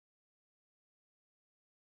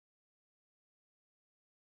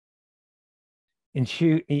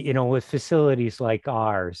with facilities like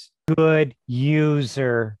ours, good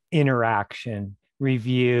user interaction,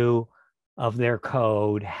 review of their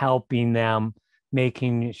code, helping them,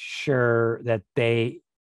 making sure that they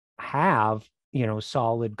have,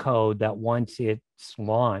 solid code that once it's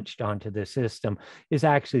launched onto the system is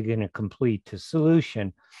actually going to complete the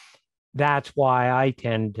solution. That's why I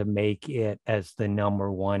tend to make it as the number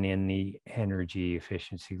one in the energy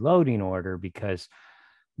efficiency loading order, because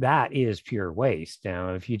that is pure waste.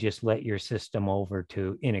 Now, if you just let your system over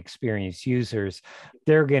to inexperienced users,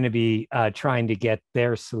 they're going to be trying to get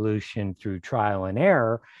their solution through trial and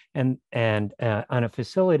error. And on a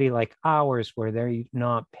facility like ours, where they're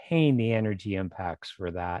not paying the energy impacts for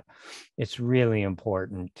that, it's really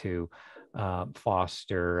important to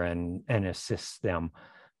foster and assist them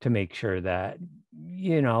to make sure that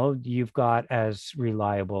you've got as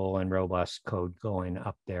reliable and robust code going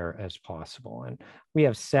up there as possible. And we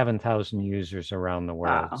have 7,000 users around the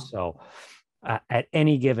world. Wow. So at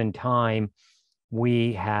any given time,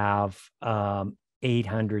 we have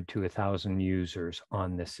 800 to 1,000 users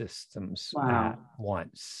on the systems at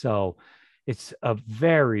once. So it's a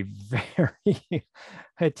very, very,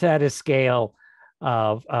 it's at a scale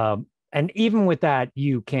of, and even with that,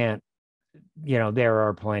 you can't, there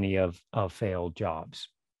are plenty of failed jobs.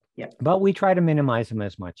 Yeah. But we try to minimize them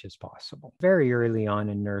as much as possible. Very early on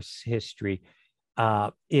in NERSC history,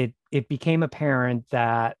 it became apparent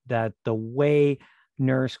that the way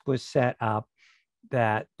NERSC was set up,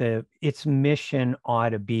 that its mission ought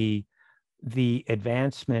to be the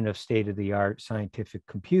advancement of state-of-the-art scientific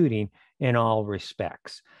computing in all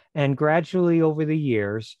respects. And gradually over the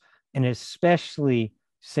years, and especially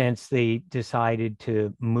since they decided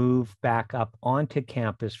to move back up onto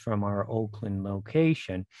campus from our Oakland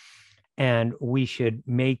location, and we should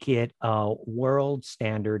make it a world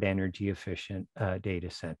standard energy efficient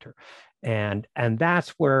data center. And that's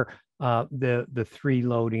where the three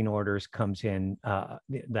loading orders comes in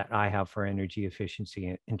that I have for energy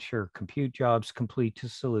efficiency. Ensure compute jobs complete to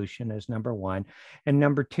solution as number one. And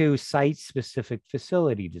number two, site specific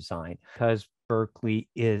facility design, because Berkeley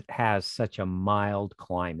has such a mild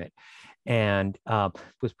climate, and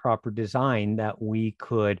with proper design that we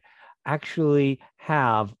could actually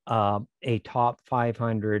have a top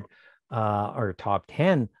 500 or top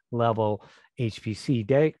 10 level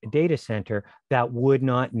HPC data center that would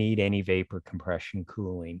not need any vapor compression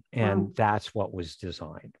cooling. And that's what was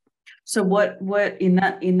designed. So what in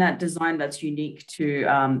that design that's unique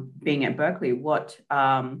to being at Berkeley, what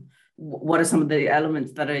are some of the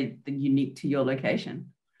elements that are unique to your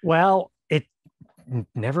location? Well, it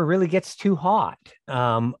never really gets too hot.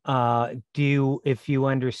 If you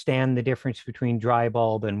understand the difference between dry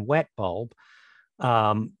bulb and wet bulb,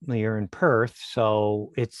 you're in Perth,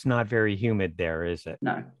 so it's not very humid there, is it?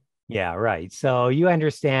 No. Yeah, right. So you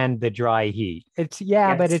understand the dry heat.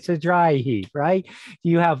 Yes. But it's a dry heat, right?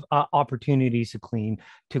 You have opportunities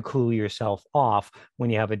to cool yourself off when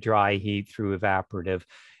you have a dry heat through evaporative.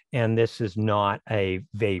 And this is not a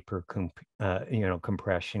vapor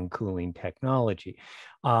compression cooling technology.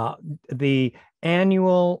 The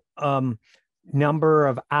annual number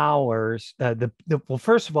of hours, well,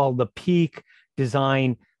 first of all, the peak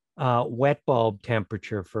design wet bulb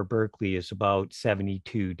temperature for Berkeley is about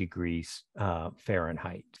 72 degrees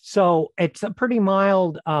Fahrenheit. So it's a pretty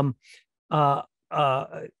mild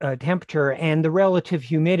temperature, and the relative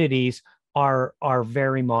humidities are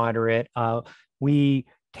very moderate. We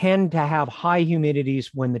tend to have high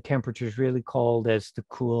humidities when the temperature is really cold, as the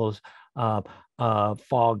cool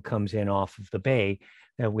fog comes in off of the bay.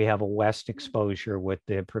 We have a west exposure with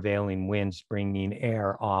the prevailing winds bringing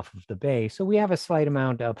air off of the bay, so we have a slight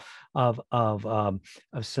amount of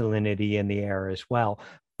salinity in the air as well.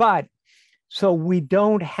 But so we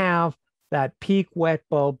don't have that peak wet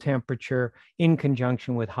bulb temperature in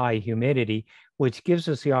conjunction with high humidity, which gives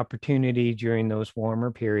us the opportunity during those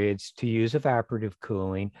warmer periods to use evaporative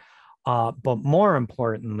cooling. But more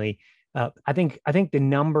importantly, I think the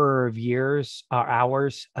number of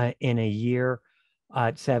hours in a year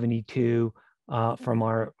at 72 from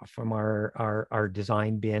our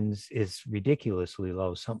design bins is ridiculously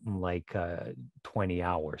low, something like 20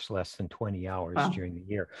 hours, less than 20 hours during the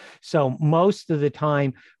year. So most of the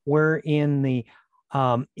time we're in the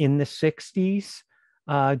 60s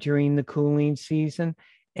during the cooling season.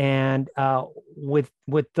 And with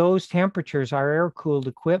those temperatures, our air-cooled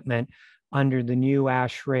equipment under the new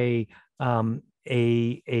ASHRAE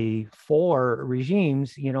A4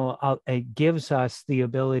 regimes, it gives us the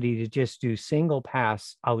ability to just do single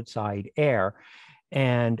pass outside air.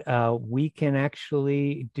 And we can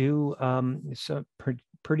actually do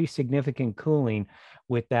pretty significant cooling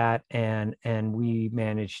with that, and we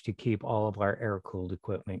managed to keep all of our air-cooled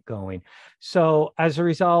equipment going. So as a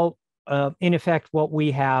result, in effect, what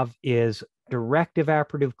we have is direct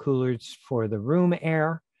evaporative coolers for the room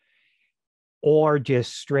air, or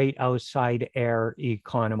just straight outside air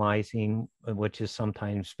economizing, which is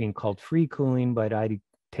sometimes being called free cooling, but I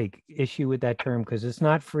take issue with that term because it's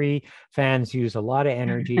not free. Fans use a lot of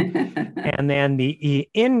energy. And then the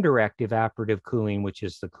indirect evaporative cooling, which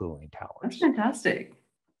is the cooling towers. That's fantastic.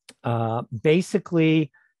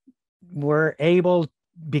 Basically, we're able,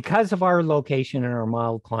 because of our location and our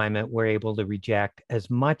mild climate, we're able to reject as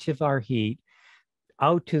much of our heat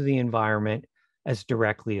out to the environment as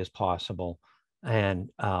directly as possible, and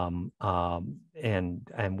we're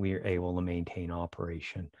able to maintain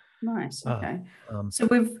operation. Nice. Okay. So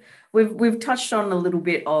we've touched on a little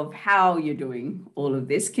bit of how you're doing all of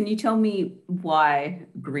this. Can you tell me why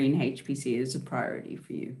Green HPC is a priority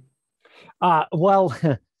for you? Well,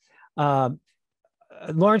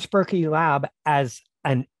 Lawrence Berkeley Lab as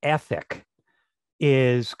an ethic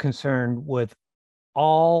is concerned with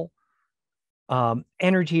all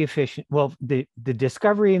energy efficient, well, the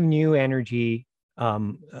discovery of new energy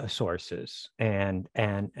sources and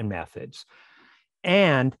methods,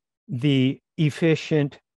 and the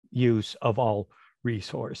efficient use of all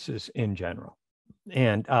resources in general.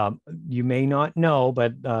 And you may not know,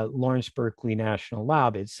 but Lawrence Berkeley National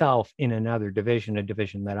Lab itself, in another division, a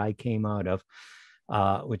division that I came out of,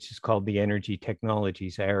 which is called the Energy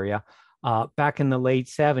Technologies area, back in the late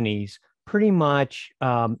 70s, pretty much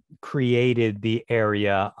created the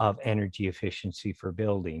area of energy efficiency for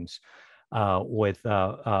buildings, with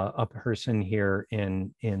a person here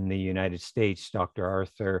in the United States, Dr.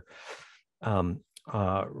 Arthur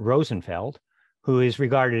Rosenfeld, who is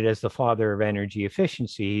regarded as the father of energy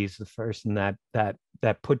efficiency. He's the person that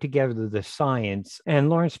put together the science. And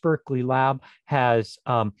Lawrence Berkeley Lab has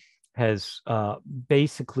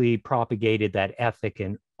basically propagated that ethic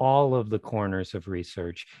in all of the corners of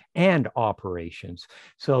research and operations.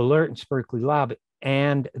 So Lawrence Berkeley Lab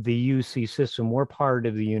and the UC system, we're part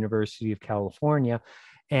of the University of California,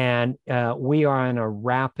 and we are on a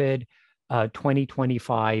rapid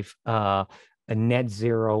 2025 a net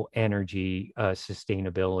zero energy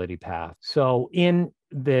sustainability path. So in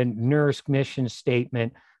the NERSC mission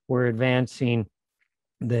statement, we're advancing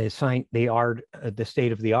the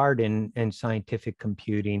state of the art in scientific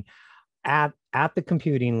computing at the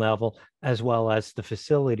computing level as well as the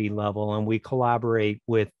facility level, and we collaborate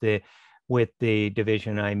with the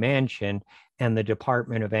division I mentioned and the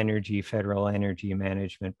Department of Energy Federal Energy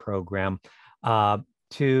Management Program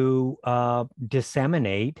to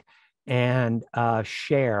disseminate and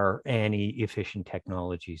share any efficient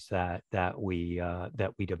technologies that we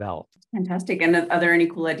develop. Fantastic. And are there any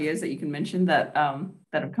cool ideas that you can mention that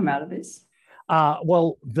have come out of this?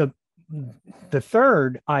 Well, the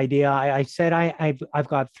third idea, I said I've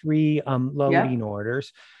got three loading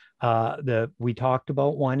orders. We talked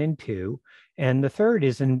about 1 and 2, and the third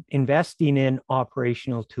is investing in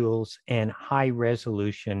operational tools and high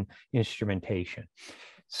resolution instrumentation.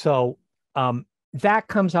 So that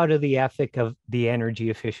comes out of the ethic of the energy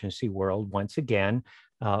efficiency world, once again,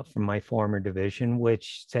 from my former division,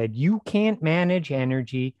 which said you can't manage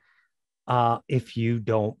energy if you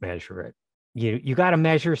don't measure it. You got to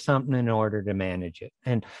measure something in order to manage it.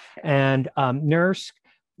 And NERSC,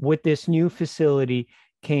 with this new facility,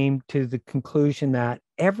 came to the conclusion that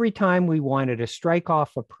every time we wanted to strike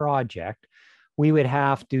off a project, we would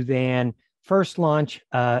have to then first launch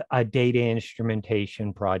a data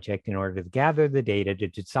instrumentation project in order to gather the data, to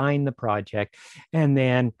design the project, and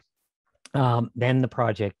then the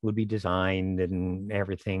project would be designed and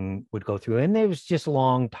everything would go through. And there was just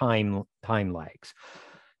long time lags.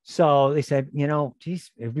 So they said,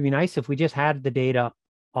 geez, it would be nice if we just had the data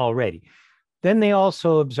already. Then they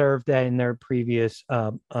also observed that in their previous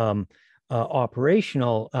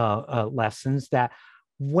operational lessons, that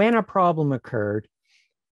when a problem occurred,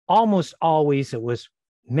 almost always it was,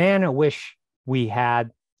 man, I wish we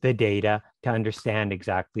had the data to understand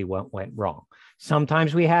exactly what went wrong.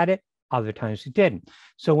 Sometimes we had it, other times we didn't.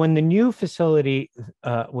 So when the new facility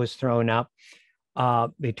was thrown up,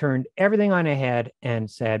 they turned everything on a head and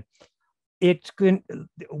said, it's good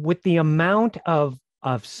with the amount of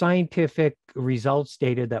scientific results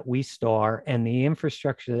data that we store and the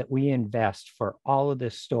infrastructure that we invest for all of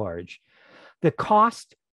this storage, the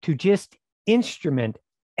cost to just instrument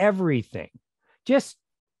everything, just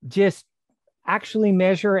actually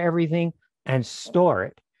measure everything and store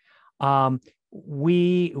it.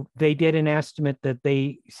 They did an estimate that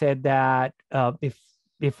they said that if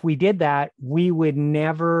if we did that, we would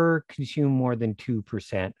never consume more than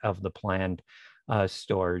 2% of the planned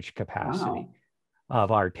storage capacity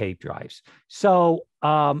of our tape drives. So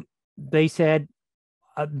they said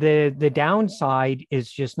the downside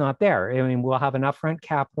is just not there. I mean, we'll have an upfront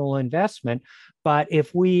capital investment, but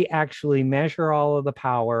if we actually measure all of the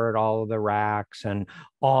power at all of the racks and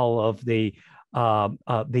all of the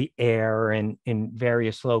air in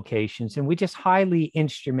various locations, and we just highly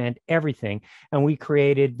instrument everything, and we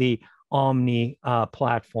created the Omni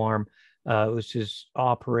platform, which is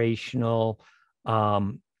operational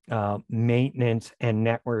maintenance and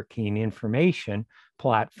networking information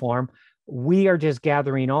platform. We are just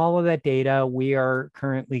gathering all of that data. We are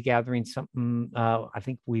currently gathering something, I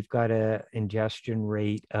think we've got an ingestion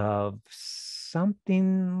rate of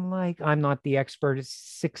something like, I'm not the expert, it's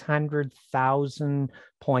 600,000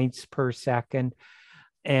 points per second.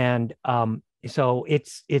 And so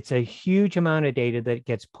it's a huge amount of data that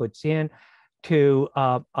gets put in to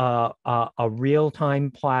a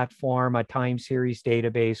real-time platform, a time series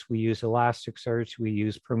database. We use Elasticsearch, we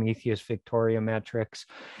use Prometheus Victoriometrics,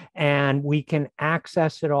 and we can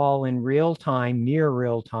access it all in real time, near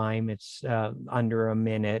real time. It's under a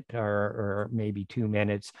minute or maybe 2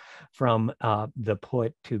 minutes from the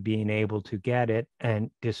put to being able to get it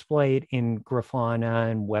and display it in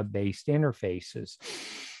Grafana and web-based interfaces.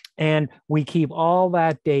 And we keep all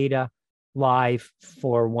that data live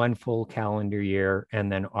for 1 full calendar year and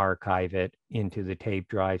then archive it into the tape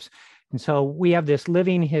drives. And so we have this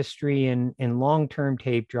living history in long-term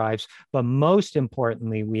tape drives, but most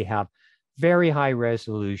importantly, we have very high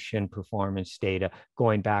resolution performance data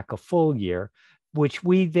going back a full year, which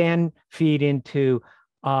we then feed into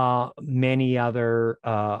many other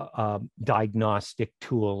diagnostic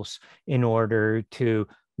tools in order to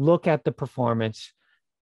look at the performance,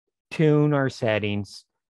 tune our settings,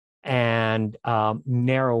 and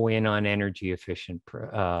narrow in on energy efficient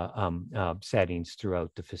settings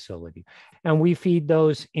throughout the facility. And we feed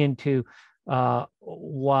those into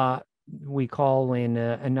what we call in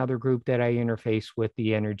another group that I interface with,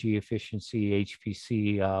 the Energy Efficiency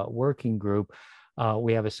HPC working group.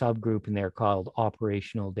 We have a subgroup in there called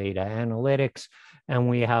Operational Data Analytics, and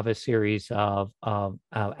we have a series of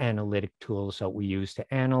analytic tools that we use to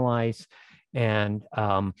analyze and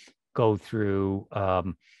go through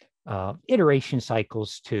iteration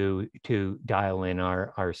cycles to dial in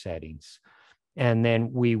our settings. And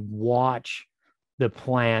then we watch the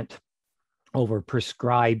plant over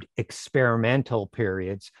prescribed experimental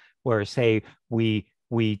periods where, say, we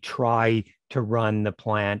try to run the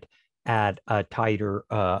plant at a tighter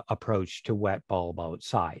approach to wet bulb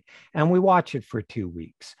outside. And we watch it for 2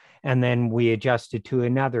 weeks. And then we adjust it to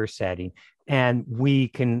another setting. And we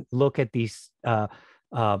can look at these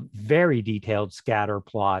very detailed scatter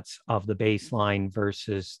plots of the baseline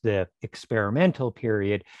versus the experimental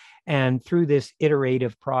period. And through this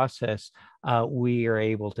iterative process, we are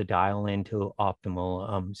able to dial into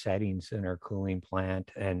optimal settings in our cooling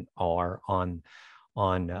plant and are on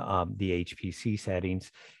the HPC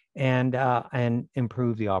settings and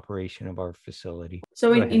improve the operation of our facility.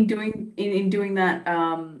 So in doing that,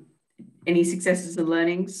 any successes and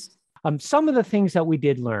learnings? Some of the things that we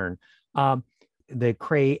did learn. The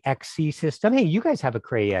Cray XC system. Hey, you guys have a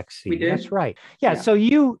Cray XC. We do. That's right. Yeah. So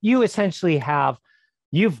you essentially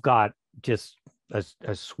you've got just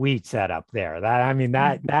a sweet setup there.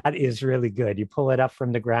 That is really good. You pull it up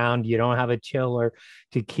from the ground. You don't have a chiller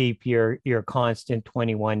to keep your constant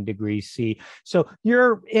 21 degrees C. So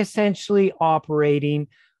you're essentially operating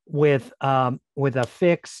with a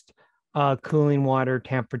fixed cooling water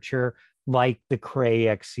temperature, like the Cray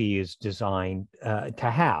XC is designed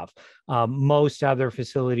to have. Most other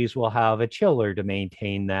facilities will have a chiller to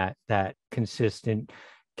maintain that consistent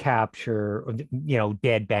capture,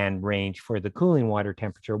 deadband range for the cooling water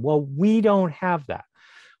temperature. Well, we don't have that.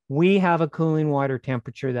 We have a cooling water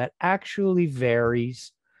temperature that actually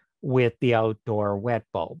varies with the outdoor wet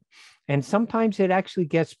bulb. And sometimes it actually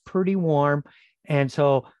gets pretty warm. And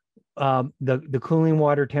so the cooling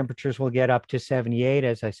water temperatures will get up to 78,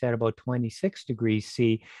 as I said, about 26 degrees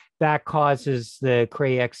C. That causes the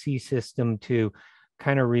Cray XC system to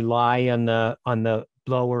kind of rely on the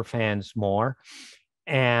blower fans more.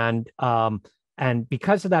 And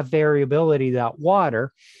because of that variability, that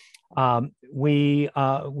water, we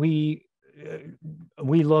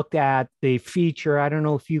looked at the feature. I don't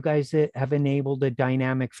know if you guys have enabled a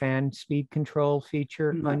dynamic fan speed control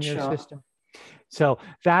feature on your system. So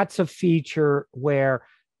that's a feature where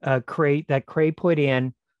Cray put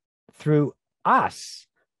in through us.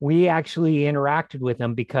 We actually interacted with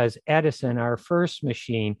them because Edison, our first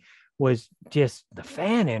machine, was just, the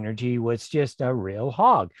fan energy was just a real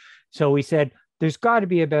hog. So we said, there's got to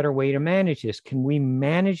be a better way to manage this. Can we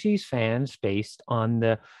manage these fans based on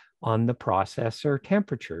the processor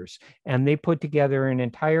temperatures? And they put together an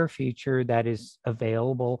entire feature that is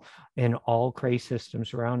available in all Cray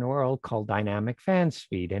systems around the world called dynamic fan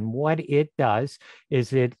speed. And what it does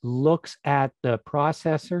is it looks at the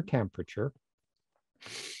processor temperature,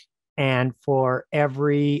 and for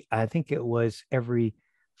every, I think it was every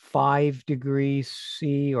 5 degrees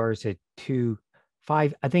C, or is it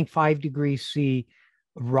 5, I think 5 degrees C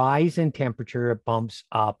rise in temperature, it bumps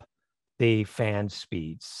up the fan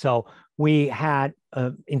speeds. So we had,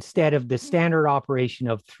 instead of the standard operation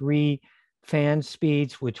of 3 fan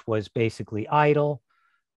speeds, which was basically idle,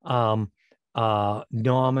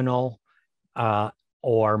 nominal,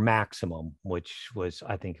 or maximum, which was,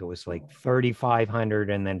 I think it was like 3,500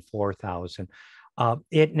 and then 4,000.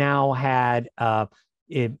 It now had,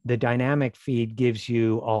 the dynamic feed gives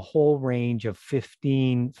you a whole range of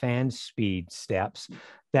 15 fan speed steps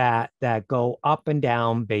that go up and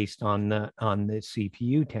down based on the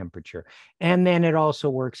CPU temperature. And then it also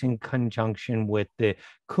works in conjunction with the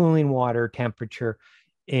cooling water temperature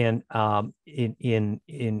in the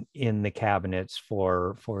cabinets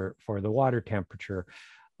for the water temperature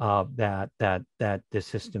that the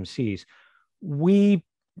system sees. We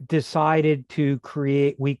decided to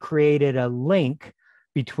created a link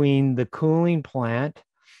between the cooling plant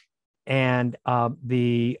and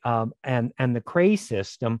the Cray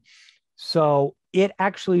system. So it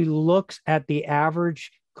actually looks at the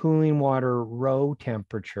average cooling water row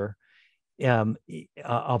temperature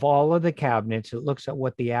of all of the cabinets. It looks at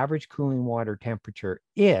what the average cooling water temperature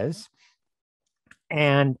is,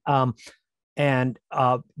 and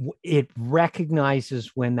it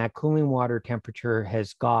recognizes when that cooling water temperature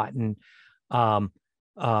has gotten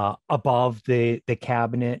above the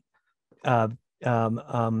cabinet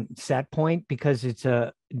set point, because it's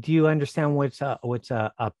a, do you understand what's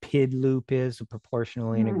a PID loop is? A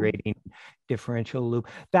proportional integrating differential loop.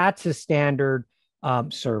 That's a standard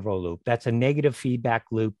servo loop. That's a negative feedback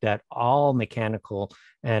loop that all mechanical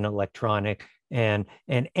and electronic and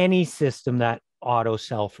any system that auto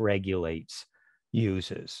self-regulates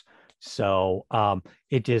uses. So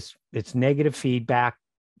it's negative feedback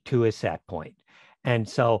to a set point. And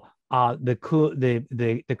so the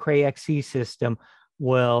Cray XC system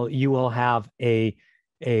you will have a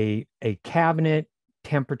cabinet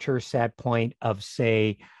temperature set point of,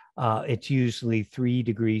 say, it's usually 3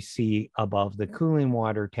 degrees C above the cooling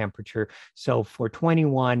water temperature. So for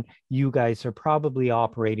 21, you guys are probably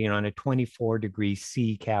operating on a 24 degrees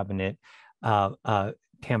C cabinet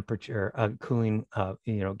temperature, cooling,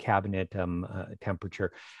 cabinet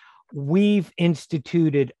temperature. We've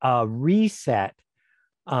instituted a reset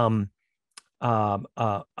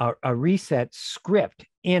script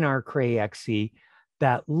in our Cray XC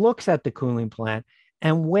that looks at the cooling plant,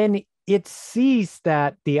 and when it sees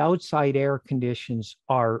that the outside air conditions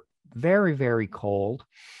are very, very cold,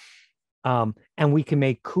 and we can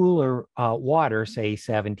make cooler water, say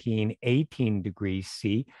 17, 18 degrees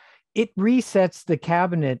C, it resets the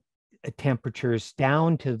cabinet temperatures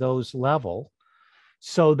down to those level,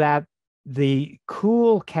 so that the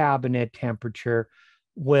cool cabinet temperature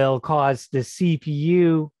will cause the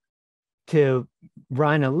CPU to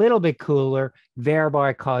run a little bit cooler,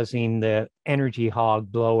 thereby causing the energy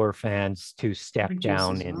hog blower fans to step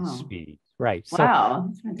down in speed. Right.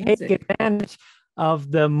 Wow. So take advantage of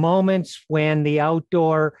the moments when the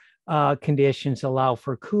outdoor conditions allow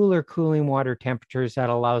for cooler cooling water temperatures. That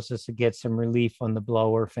allows us to get some relief on the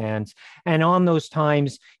blower fans. And on those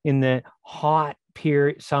times in the hot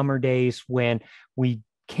summer days when we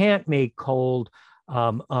can't make cold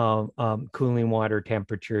cooling water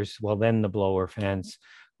temperatures, well, then the blower fans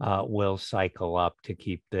will cycle up to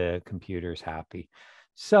keep the computers happy.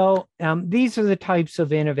 So these are the types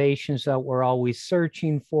of innovations that we're always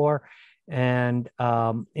searching for, and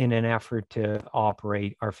in an effort to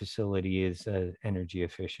operate our facility as energy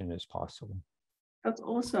efficient as possible. That's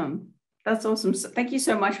awesome. That's awesome. So thank you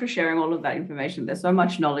so much for sharing all of that information. There's so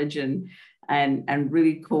much knowledge and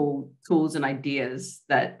really cool tools and ideas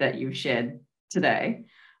that you've shared today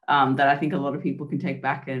that I think a lot of people can take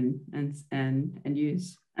back and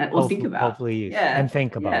use or think about. Hopefully use and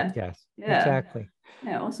think about. Yes, exactly.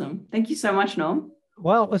 Yeah, awesome. Thank you so much, Norm.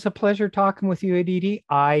 Well, it was a pleasure talking with you, Aditi.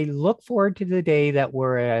 I look forward to the day that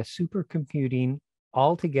we're at Supercomputing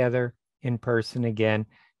all together in person again,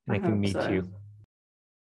 and I can meet you.